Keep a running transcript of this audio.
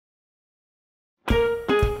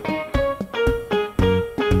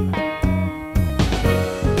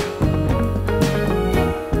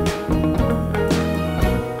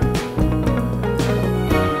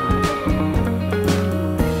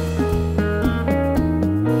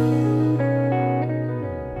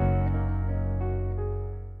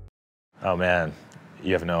Oh man,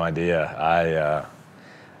 you have no idea.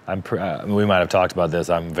 We might have talked about this.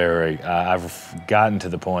 I've gotten to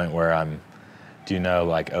the point where do you know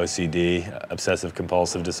like OCD, obsessive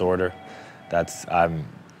compulsive disorder? I'm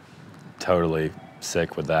totally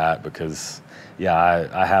sick with that because, yeah,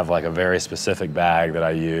 I have like a very specific bag that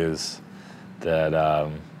I use that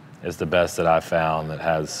is the best that I've found, that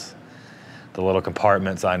has the little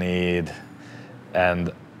compartments I need.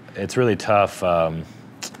 And it's really tough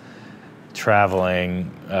traveling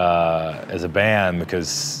as a band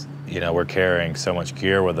because, we're carrying so much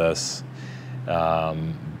gear with us,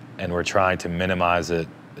 and we're trying to minimize it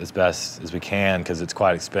as best as we can because it's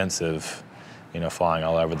quite expensive, flying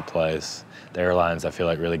all over the place. The airlines, I feel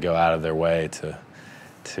like, really go out of their way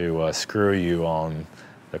to screw you on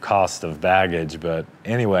the cost of baggage. But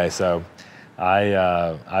anyway, so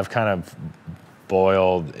I've kind of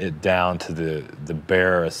boiled it down to the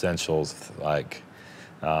bare essentials, like,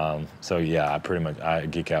 so yeah, I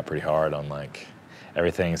geek out pretty hard on like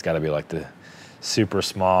everything's got to be like the super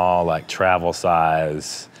small, like travel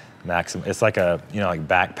size maximum. It's like like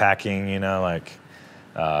backpacking,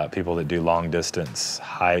 like people that do long distance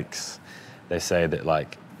hikes, they say that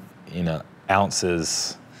like,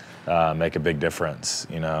 ounces make a big difference,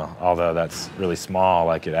 although that's really small,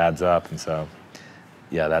 like it adds up. And so,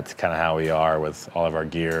 yeah, that's kind of how we are with all of our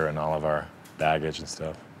gear and all of our baggage and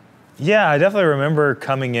stuff. Yeah, I definitely remember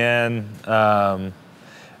coming in.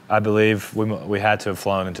 I believe we had to have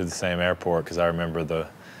flown into the same airport because I remember the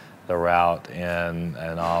route in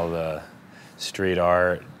and all the street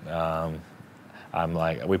art. I'm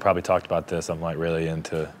like, we probably talked about this. I'm like really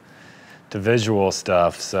into visual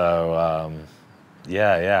stuff. So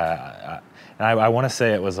yeah. I want to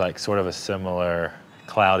say it was like sort of a similar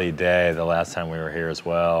cloudy day the last time we were here as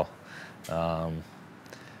well.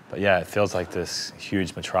 But yeah, it feels like this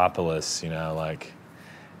huge metropolis, like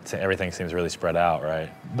everything seems really spread out, right?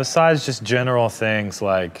 Besides just general things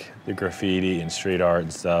like the graffiti and street art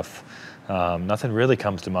and stuff, nothing really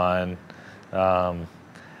comes to mind.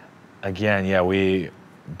 Again, yeah, we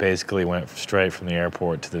basically went straight from the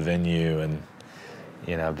airport to the venue, and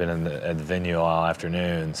I've been at the venue all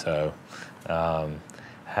afternoon, so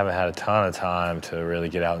haven't had a ton of time to really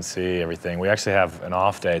get out and see everything. We actually have an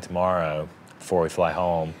off day tomorrow before we fly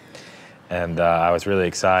home, and I was really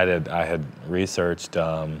excited. I had researched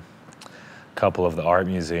a couple of the art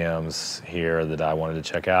museums here that I wanted to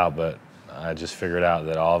check out, but I just figured out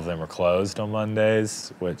that all of them are closed on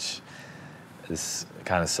Mondays, which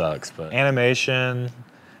kind of sucks. But animation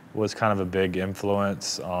was kind of a big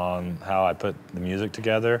influence on how I put the music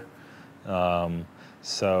together.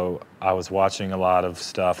 So I was watching a lot of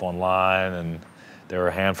stuff online, and there were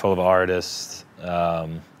a handful of artists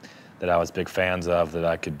that I was big fans of that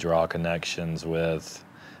I could draw connections with,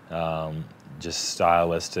 just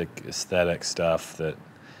stylistic, aesthetic stuff that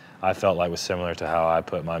I felt like was similar to how I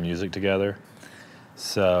put my music together.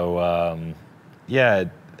 So yeah,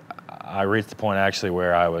 I reached the point actually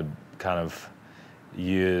where I would kind of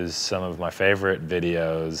use some of my favorite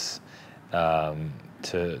videos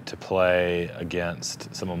to play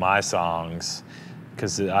against some of my songs,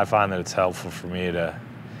 because I find that it's helpful for me to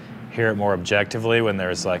hear it more objectively when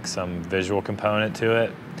there's like some visual component to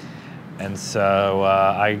it. And so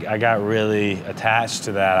I got really attached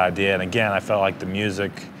to that idea. And again, I felt like the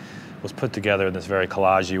music was put together in this very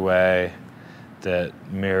collagey way that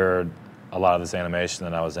mirrored a lot of this animation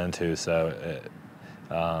that I was into. So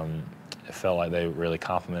it felt like they really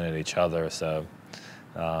complemented each other. So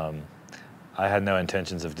I had no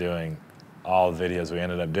intentions of doing all the videos we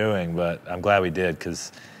ended up doing, but I'm glad we did,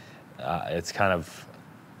 because it's kind of,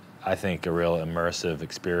 I think, a real immersive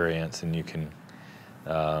experience, and you can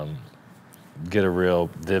get a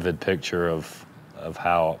real vivid picture of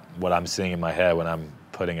what I'm seeing in my head when I'm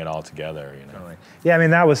putting it all together. Yeah, I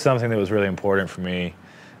mean, that was something that was really important for me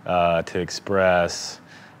to express,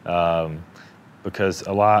 because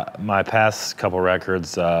my past couple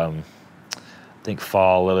records, I think,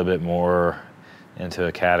 fall a little bit more into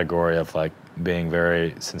a category of like being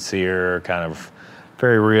very sincere, kind of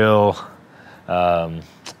very real,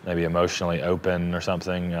 maybe emotionally open or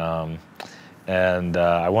something. And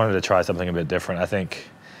I wanted to try something a bit different. I think,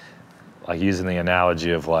 like, using the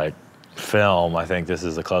analogy of like film, I think this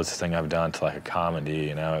is the closest thing I've done to like a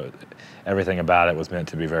comedy. Everything about it was meant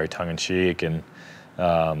to be very tongue-in-cheek, and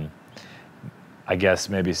I guess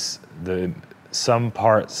maybe some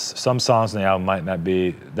songs in the album might not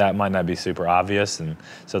be super obvious, and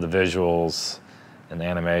so the visuals and the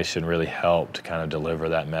animation really helped kind of deliver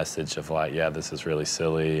that message of like, yeah, this is really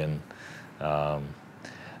silly, and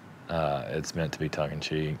it's meant to be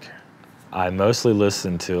tongue-in-cheek. I mostly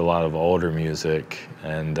listen to a lot of older music,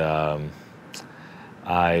 and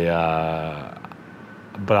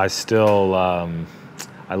but I still,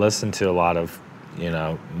 I listen to a lot of,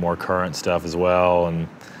 more current stuff as well, and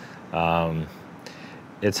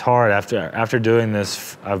it's hard after doing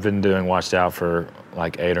this. I've been doing Watched Out for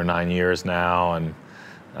like 8 or 9 years now, and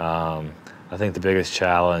I think the biggest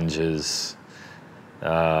challenge is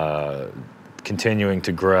continuing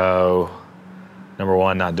to grow. Number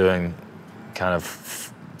one, not doing, kind of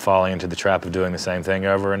falling into the trap of doing the same thing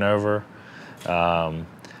over and over.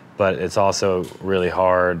 But it's also really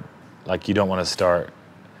hard. Like, you don't want to start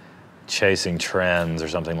chasing trends or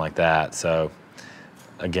something like that. So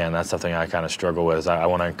again, that's something I kind of struggle with. Is I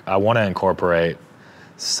want to incorporate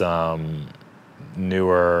some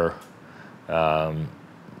newer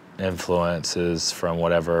influences from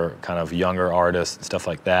whatever kind of younger artists and stuff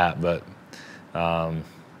like that. But I'm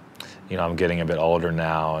getting a bit older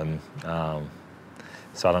now, and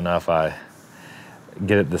so I don't know if I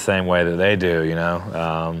get it the same way that they do,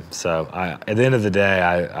 So at the end of the day,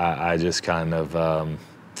 I just kind of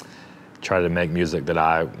try to make music that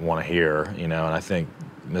I want to hear, and I think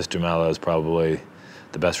Mr. Mello is probably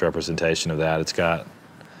the best representation of that.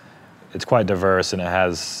 It's quite diverse, and it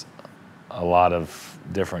has a lot of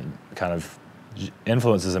different kind of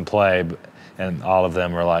influences in play, and all of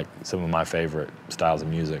them are like some of my favorite styles of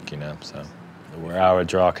music, So where I would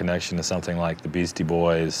draw a connection to something like the Beastie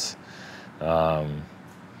Boys, kind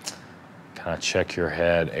of Check Your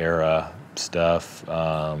Head era stuff.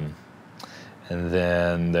 And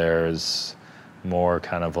then there's more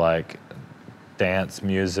kind of like dance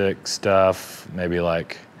music stuff, maybe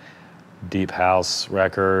like deep house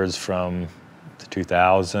records from the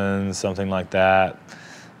 2000s, something like that.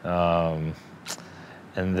 And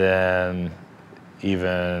then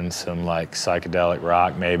even some like psychedelic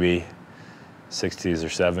rock, maybe 60s or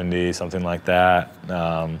 70s, something like that.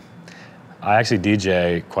 I actually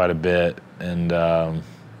DJ quite a bit, and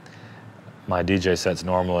my DJ sets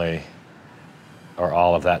normally are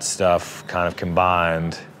all of that stuff kind of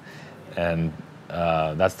combined, and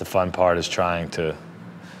that's the fun part, is trying to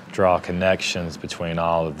draw connections between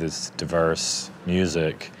all of this diverse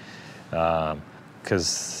music,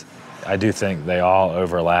 because I do think they all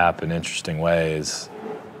overlap in interesting ways.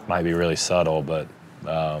 Might be really subtle, but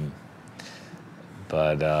yeah,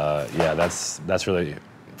 that's really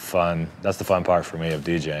fun. That's the fun part for me of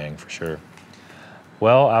DJing, for sure.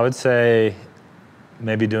 Well, I would say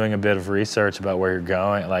maybe doing a bit of research about where you're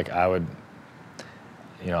going. Like, I would,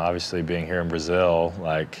 obviously being here in Brazil,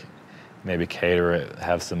 like maybe cater it,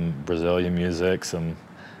 have some Brazilian music, some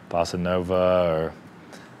bossa nova,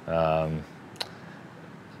 or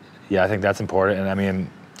yeah, I think that's important. And I mean,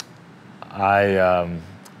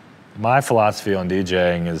 my philosophy on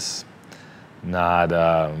DJing is not,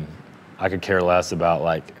 I could care less about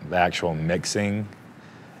like the actual mixing.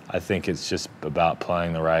 I think it's just about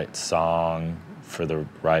playing the right song for the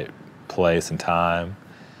right place and time.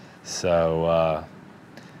 So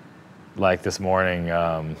like this morning,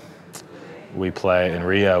 in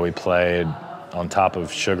Rio, we played on top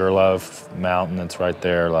of Sugarloaf Mountain. It's right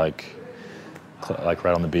there, like right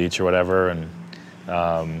on the beach or whatever. And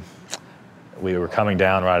we were coming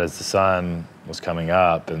down right as the sun was coming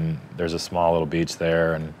up, and there's a small little beach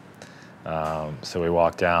there. And so we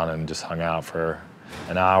walked down and just hung out for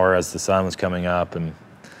an hour as the sun was coming up. And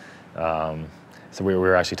so we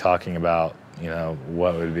were actually talking about,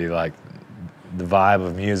 what would be like the vibe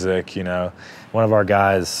of music, One of our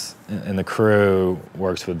guys in the crew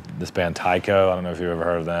works with this band Tycho. I don't know if you've ever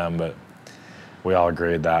heard of them, but we all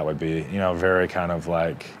agreed that would be, very kind of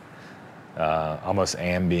like almost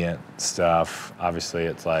ambient stuff. Obviously,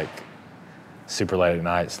 it's like super late at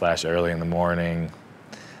night / early in the morning,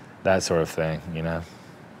 that sort of thing,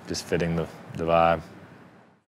 just fitting the vibe.